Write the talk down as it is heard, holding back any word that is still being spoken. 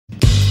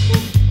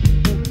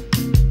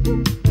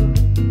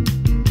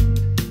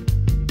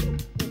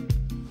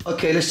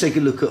Okay, let's take a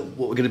look at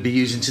what we're going to be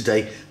using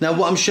today. Now,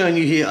 what I'm showing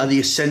you here are the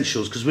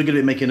essentials, because we're going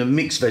to be making a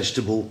mixed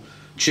vegetable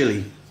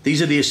chili.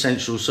 These are the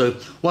essentials. So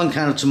 1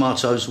 can of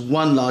tomatoes,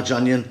 1 large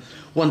onion,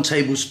 1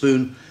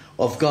 tablespoon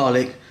of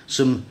garlic,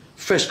 some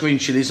fresh green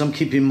chilies, I'm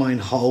keeping mine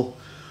whole,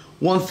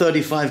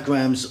 135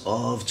 grams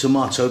of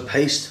tomato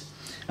paste,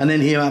 and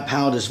then here are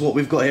powders. What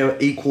we've got here are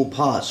equal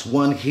parts,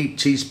 1 heaped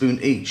teaspoon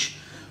each.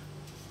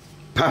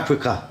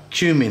 Paprika,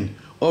 cumin,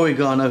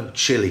 oregano,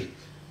 chili.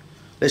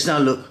 Let's now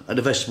look at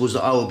the vegetables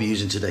that I will be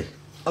using today.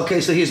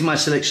 Okay, so here's my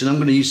selection. I'm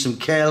going to use some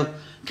kale,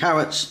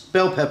 carrots,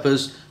 bell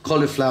peppers,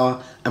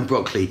 cauliflower and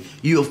broccoli.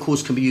 You of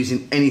course can be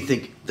using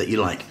anything that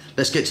you like.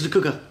 Let's get to the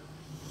cooker.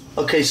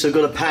 Okay, so I've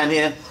got a pan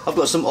here. I've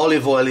got some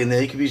olive oil in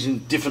there. You could be using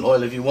different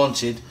oil if you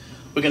wanted.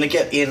 We're going to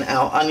get in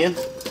our onion.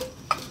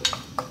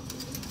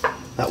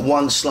 That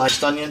 1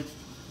 sliced onion.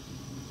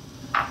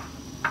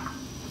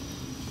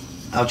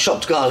 Our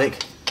chopped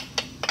garlic.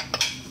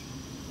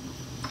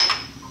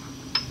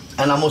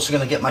 And I'm also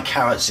going to get my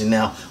carrots in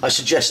now. I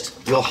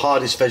suggest your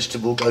hardest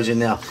vegetable goes in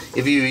now.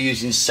 If you were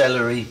using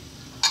celery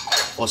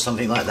or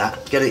something like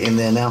that, get it in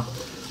there now.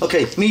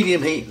 Okay,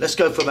 medium heat. Let's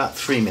go for about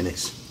 3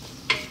 minutes.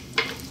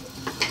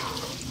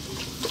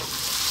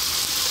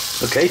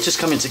 Okay, just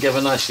coming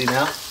together nicely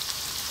now.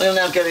 I'm going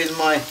to now get in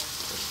my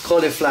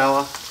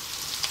cauliflower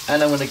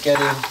and I'm going to get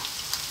in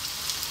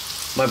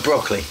my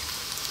broccoli.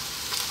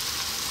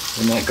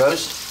 And there it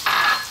goes.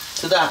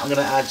 To that I'm going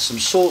to add some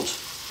salt,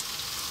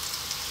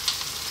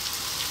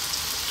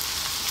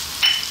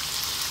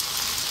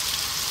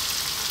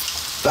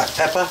 black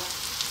pepper,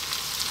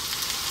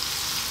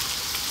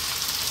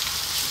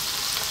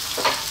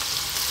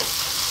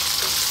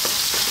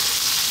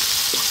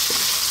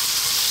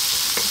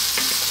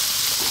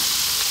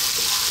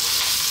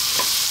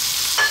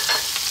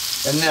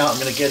 and now I'm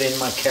going to get in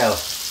my kale,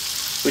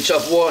 which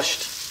I've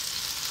washed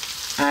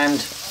and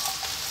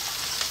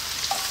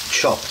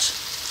chopped.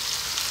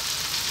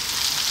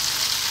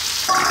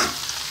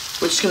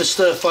 We're just going to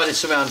stir fry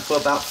this around for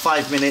about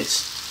 5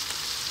 minutes.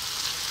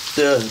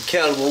 The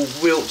kale will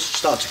wilt,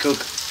 start to cook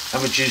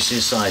and reduce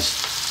in size.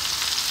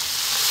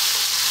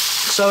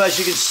 So as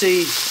you can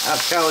see, our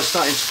kale is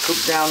starting to cook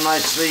down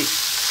nicely.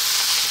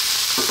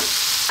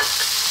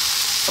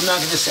 I'm now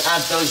going to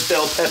add those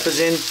bell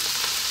peppers in.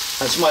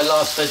 That's my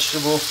last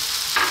vegetable.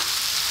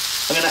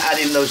 I'm going to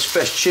add in those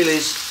fresh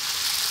chilies.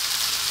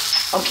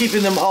 I'm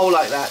keeping them whole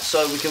like that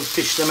so we can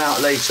fish them out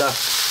later,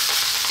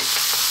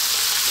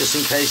 just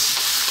in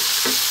case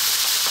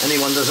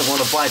anyone doesn't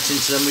want to bite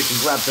into them. We can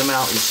grab them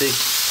out, you see.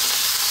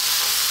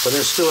 But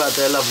they'll still have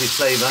their lovely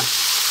flavour.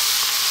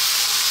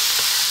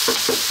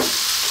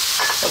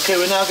 Okay,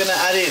 we're now going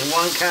to add in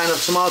 1 can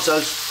of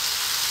tomatoes.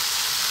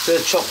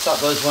 They're chopped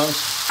up, those ones.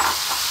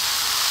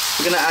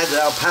 We're going to add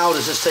our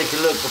powders. Let's take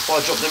a look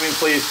before I drop them in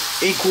for you.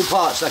 Equal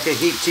parts, like a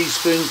heaped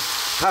teaspoon,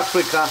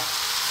 paprika,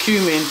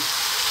 cumin,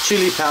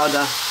 chili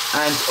powder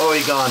and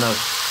oregano.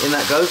 In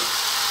that goes.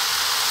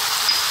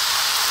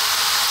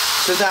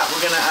 To that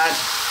we're going to add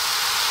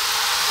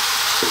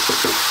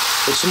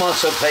the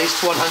tomato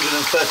paste, 135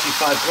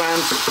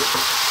 grams,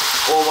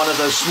 or one of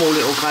those small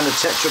little kind of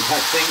Tetra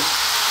Pak things.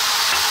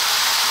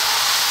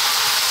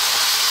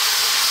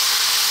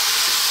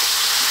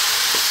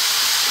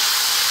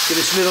 Give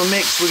this a little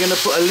mix. We're going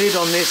to put a lid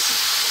on this.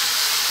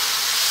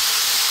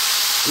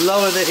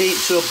 Lower the heat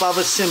to above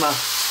a simmer.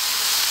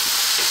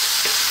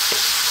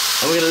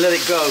 And we're going to let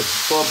it go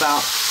for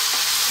about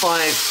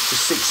 5 to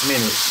 6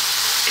 minutes.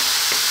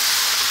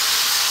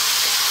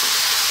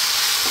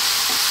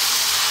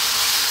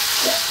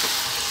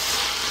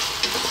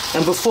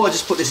 And before I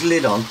just put this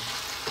lid on,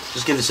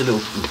 just give this a little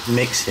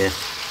mix here.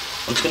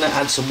 I'm just going to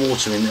add some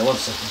water in there. 1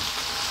 second.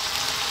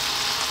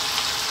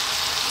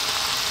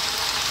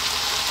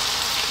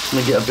 I'm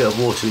going to get a bit of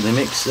water in the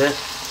mix there.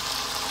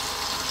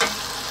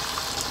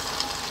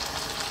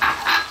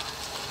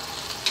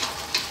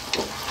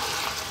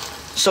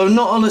 So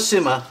not on a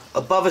simmer,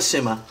 above a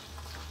simmer.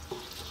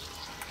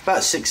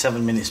 About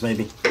 6-7 minutes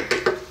maybe.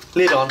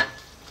 Lid on.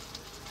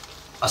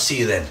 I'll see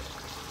you then.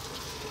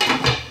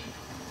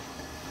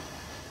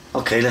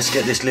 Okay, let's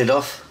get this lid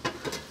off.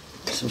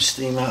 Some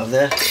steam out of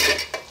there.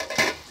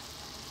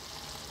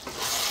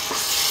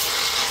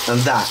 And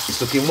that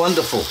is looking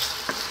wonderful.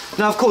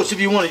 Now, of course, if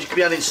you wanted, you could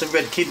be adding some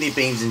red kidney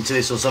beans into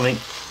this or something.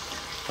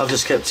 I've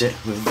just kept it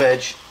with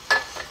veg.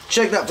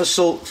 Check that for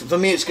salt. For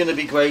me, it's going to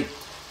be great.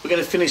 We're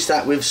going to finish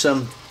that with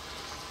some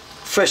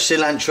fresh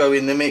cilantro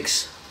in the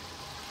mix.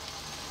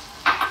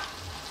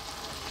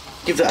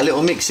 Give that a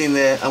little mix in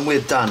there and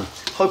we're done.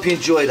 Hope you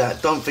enjoy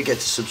that. Don't forget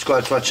to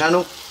subscribe to our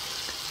channel.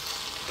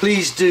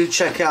 Please do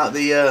check out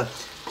the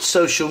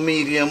social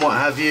media and what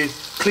have you.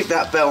 Click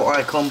that bell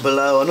icon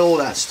below and all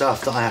that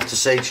stuff that I have to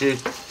say to you.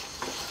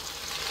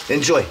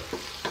 Enjoy.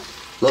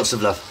 Lots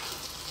of love.